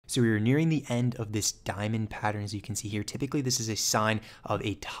So we are nearing the end of this diamond pattern, as you can see here. Typically, this is a sign of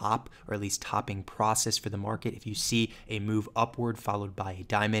a top, or at least topping process for the market. If you see a move upward followed by a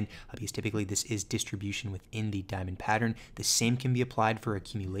diamond, because typically this is distribution within the diamond pattern. The same can be applied for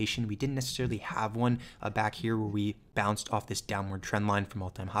accumulation. We didn't necessarily have one back here where we bounced off this downward trend line from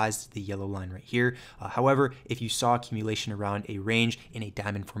all-time highs, the yellow line right here. However, if you saw accumulation around a range in a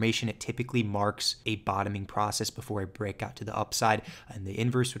diamond formation, it typically marks a bottoming process before a breakout to the upside. And the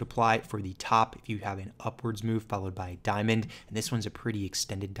inverse would apply for the top. If you have an upwards move followed by a diamond, and this one's a pretty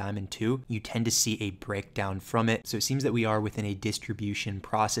extended diamond too, you tend to see a breakdown from it. So it seems that we are within a distribution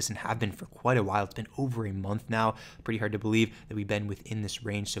process and have been for quite a while. It's been over a month now. Pretty hard to believe that we've been within this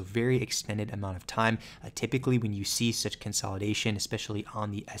range. So very extended amount of time. Typically when you see such consolidation, especially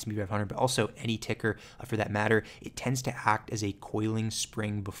on the S&P 500, but also any ticker for that matter, it tends to act as a coiling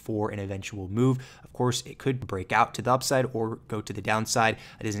spring before an eventual move. Of course, it could break out to the upside or go to the downside.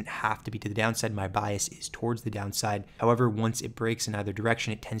 It doesn't have to be to the downside. My bias is towards the downside. However, once it breaks in either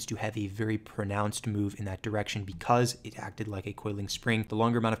direction, it tends to have a very pronounced move in that direction because it acted like a coiling spring. The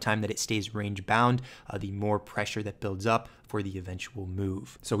longer amount of time that it stays range bound, the more pressure that builds up for the eventual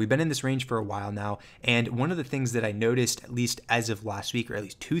move. So we've been in this range for a while now, and one of the things that I noticed, at least as of last week, or at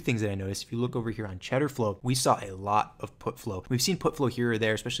least two things that I noticed, if you look over here on Cheddar Flow, we saw a lot of put flow. We've seen put flow here or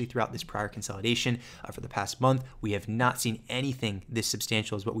there, especially throughout this prior consolidation for the past month. We have not seen anything this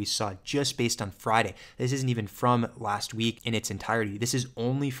substantial as what we saw just based on Friday. This isn't even from last week in its entirety. This is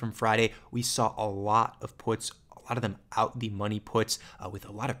only from Friday. We saw a lot of puts, a lot of them out the money puts with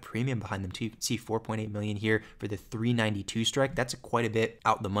a lot of premium behind them too. You can see 4.8 million here for the 392 strike. That's quite a bit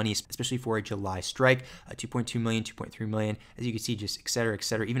out the money, especially for a July strike. 2.2 million, 2.3 million, as you can see, just et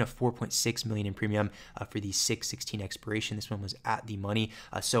cetera, even a 4.6 million in premium for the 6/16 expiration. This one was at the money.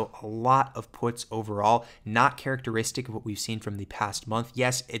 So a lot of puts overall, not characteristic of what we've seen from the past month.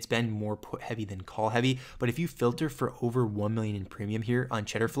 Yes, it's been more put heavy than call heavy, but if you filter for over 1 million in premium here on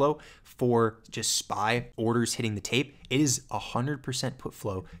Cheddar Flow for just SPY orders hitting the tape, it is 100% put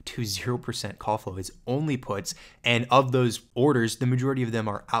flow to 0% call flow. It's only puts, and of those orders, the majority of them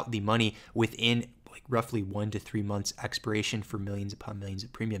are out the money within like roughly 1 to 3 months expiration for millions upon millions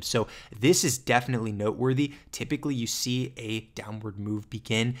of premiums. So this is definitely noteworthy. Typically you see a downward move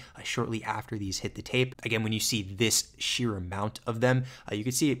begin shortly after these hit the tape. Again, when you see this sheer amount of them, you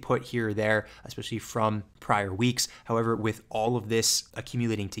can see it put here or there, especially from prior weeks. However, with all of this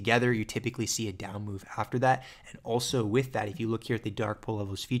accumulating together, you typically see a down move after that. And also with that, if you look here at the dark pool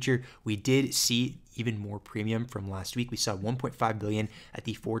levels feature, we did see even more premium from last week. We saw 1.5 billion at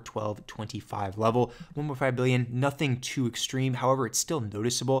the 412.25 level. 1.5 billion, nothing too extreme. However, it's still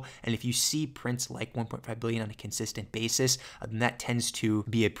noticeable. And if you see prints like 1.5 billion on a consistent basis, then that tends to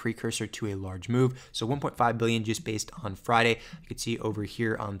be a precursor to a large move. So 1.5 billion just based on Friday. You could see over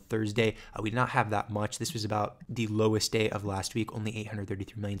here on Thursday, we did not have that much. This was about the lowest day of last week, only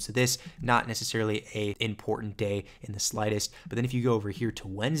 833 million. So this, not necessarily a important day in the slightest. But then if you go over here to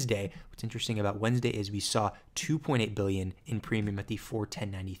Wednesday, what's interesting about Wednesday is we saw 2.8 billion in premium at the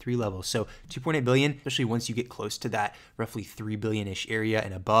 410.93 level. So 2.8 billion, especially once you get close to that roughly 3 billion-ish area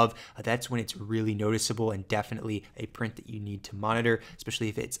and above, that's when it's really noticeable and definitely a print that you need to monitor, especially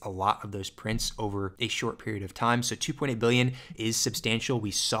if it's a lot of those prints over a short period of time. So 2.8 billion is substantial.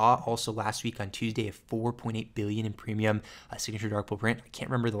 We saw also last week on Tuesday a 4.8 billion in premium signature dark pool print. I can't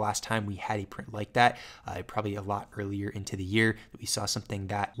remember the last time we had a print like that. Probably a lot earlier into the year that we saw something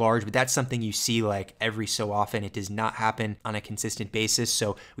that large, but that's something you see like every so often. It does not happen on a consistent basis.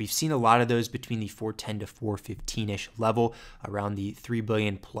 So we've seen a lot of those between the 410 to 415-ish level, around the 3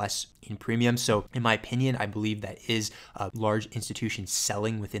 billion plus in premium. So in my opinion, I believe that is large institutions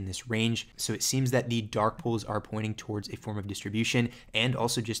selling within this range. So it seems that the dark pools are pointing towards a form of distribution, and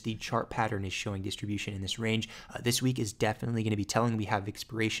also just the chart pattern is showing distribution in this range. This week is definitely going to be telling. We have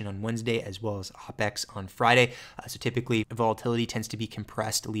expiration on Wednesday as well as OPEX on Friday. So typically volatility tends to be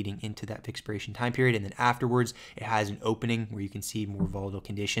compressed leading into that expiration time period, and then afterwards it has an opening where you can see more volatile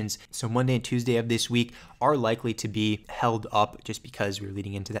conditions. So Monday and Tuesday of this week are likely to be held up just because we're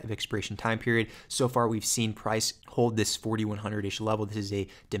leading into that expiration time period. So far we've seen price hold this 4,100-ish level. This is a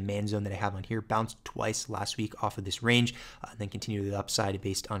demand zone that I have on here. Bounced twice last week off of this range, and then continue to the upside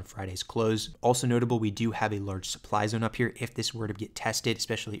based on Friday's close. Also notable, we do have a large supply zone up here. If this were to get tested,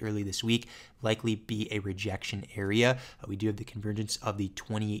 especially early this week, likely be a rejection area. We do have the convergence of the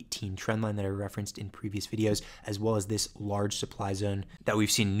 2018 trend line that I referenced referenced in previous videos, as well as this large supply zone that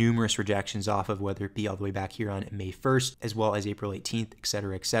we've seen numerous rejections off of, whether it be all the way back here on May 1st, as well as April 18th, et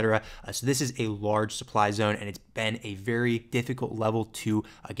cetera, et cetera. So this is a large supply zone, and it's been a very difficult level to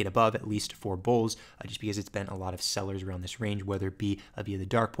get above, at least for bulls, just because it's been a lot of sellers around this range, whether it be via the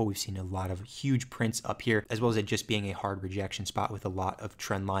dark pool. We've seen a lot of huge prints up here, as well as it just being a hard rejection spot with a lot of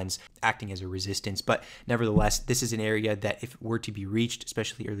trend lines acting as a resistance. But nevertheless, this is an area that if it were to be reached,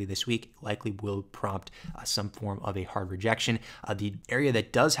 especially early this week, likely will prompt some form of a hard rejection. The area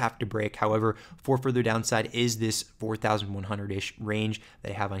that does have to break, however, for further downside is this 4,100-ish range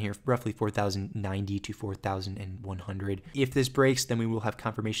that I have on here, roughly 4,090 to 4,100. If this breaks, then we will have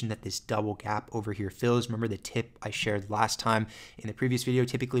confirmation that this double gap over here fills. Remember the tip I shared last time in the previous video?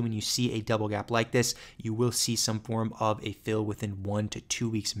 Typically, when you see a double gap like this, you will see some form of a fill within 1 to 2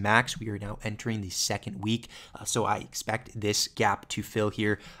 weeks max. We are now entering the second week, so I expect this gap to fill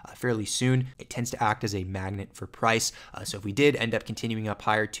here fairly soon. It tends to act as a magnet for price, so if we did end up continuing up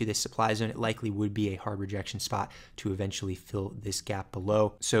higher to this supply zone, it likely would be a hard rejection spot to eventually fill this gap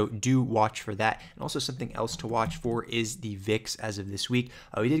below. So do watch for that. And also something else to watch for is the VIX as of this week.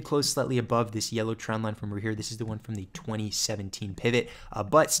 We did close slightly above this yellow trend line from over here. This is the one from the 2017 pivot,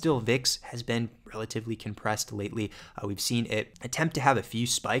 but still VIX has been relatively compressed lately. We've seen it attempt to have a few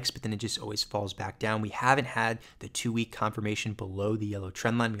spikes, but then it just always falls back down. We haven't had the 2-week confirmation below the yellow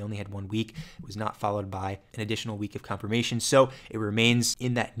trend line. We only had 1 week. It was not followed by an additional week of confirmation, so it remains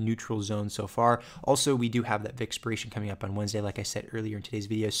in that neutral zone so far. Also, we do have that VIX expiration coming up on Wednesday, like I said earlier in today's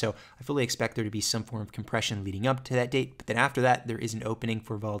video, so I fully expect there to be some form of compression leading up to that date, but then after that, there is an opening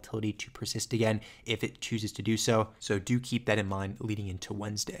for volatility to persist again if it chooses to do so. So do keep that in mind leading into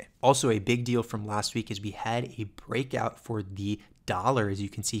Wednesday. Also, a big deal from last week is we had a breakout for the dollar, as you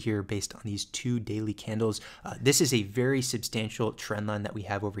can see here, based on these 2 daily candles. This is a very substantial trend line that we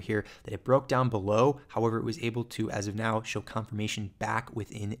have over here that it broke down below. However, it was able to, as of now, show confirmation back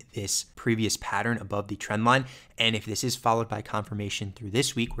within this previous pattern above the trend line. And if this is followed by confirmation through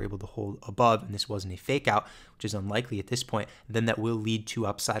this week, we're able to hold above, and this wasn't a fake out, which is unlikely at this point, then that will lead to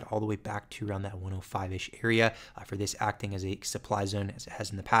upside all the way back to around that 105-ish area for this acting as a supply zone as it has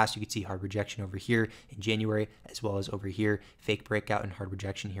in the past. You can see hard rejection over here in January, as well as over here, fake breakout and hard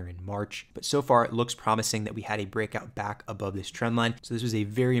rejection here in March. But so far, it looks promising that we had a breakout back above this trend line. So this was a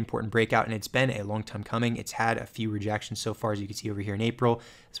very important breakout, and it's been a long time coming. It's had a few rejections so far, as you can see over here in April,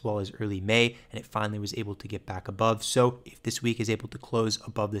 as well as early May, and it finally was able to get back above. So if this week is able to close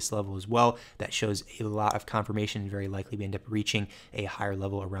above this level as well, that shows a lot of confirmation, and very likely we end up reaching a higher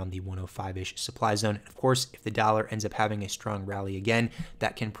level around the 105-ish supply zone. And of course, if the dollar ends up having a strong rally again,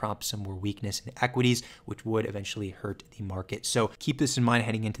 that can prompt some more weakness in equities, which would eventually hurt the market. So keep this in mind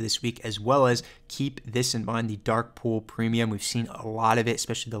heading into this week, as well as keep this in mind, the dark pool premium. We've seen a lot of it,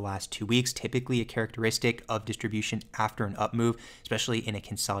 especially the last 2 weeks, typically a characteristic of distribution after an up move, especially in a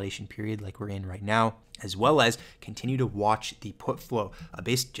consolidation period like we're in right now, as well as continue to watch the put flow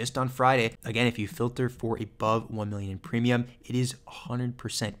based just on Friday. Again, if you filter for above 1 million in premium, it is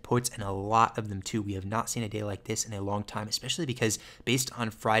 100% puts, and a lot of them too. We have not seen a day like this in a long time, especially because based on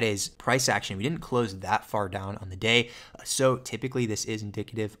Friday's price action, we didn't close that far down on the day. So typically this is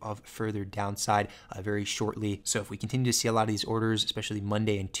indicative of further downside very shortly. So if we continue to see a lot of these orders, especially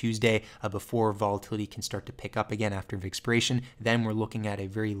Monday and Tuesday, before volatility can start to pick up again after expiration, then we're looking at a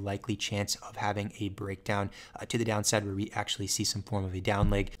very likely chance of having a breakdown to the downside where we actually see some form of a down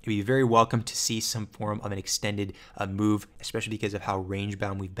leg. It'd be very welcome to see some form of an extended move, especially because of how range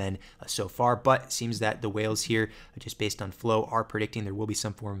bound we've been so far. But it seems that the whales here, just based on flow, are predicting there will be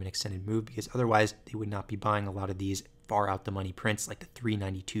some form of an extended move, because otherwise they would not be buying a lot of these far out the money prints like the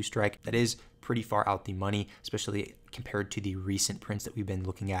 392 strike. That is pretty far out the money, especially compared to the recent prints that we've been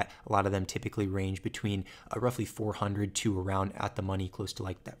looking at. A lot of them typically range between roughly 400 to around at the money, close to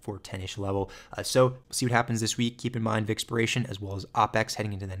like that 410-ish level. So we'll see what happens this week. Keep in mind VIX expiration as well as OPEX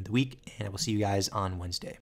heading into the end of the week, and I will see you guys on Wednesday.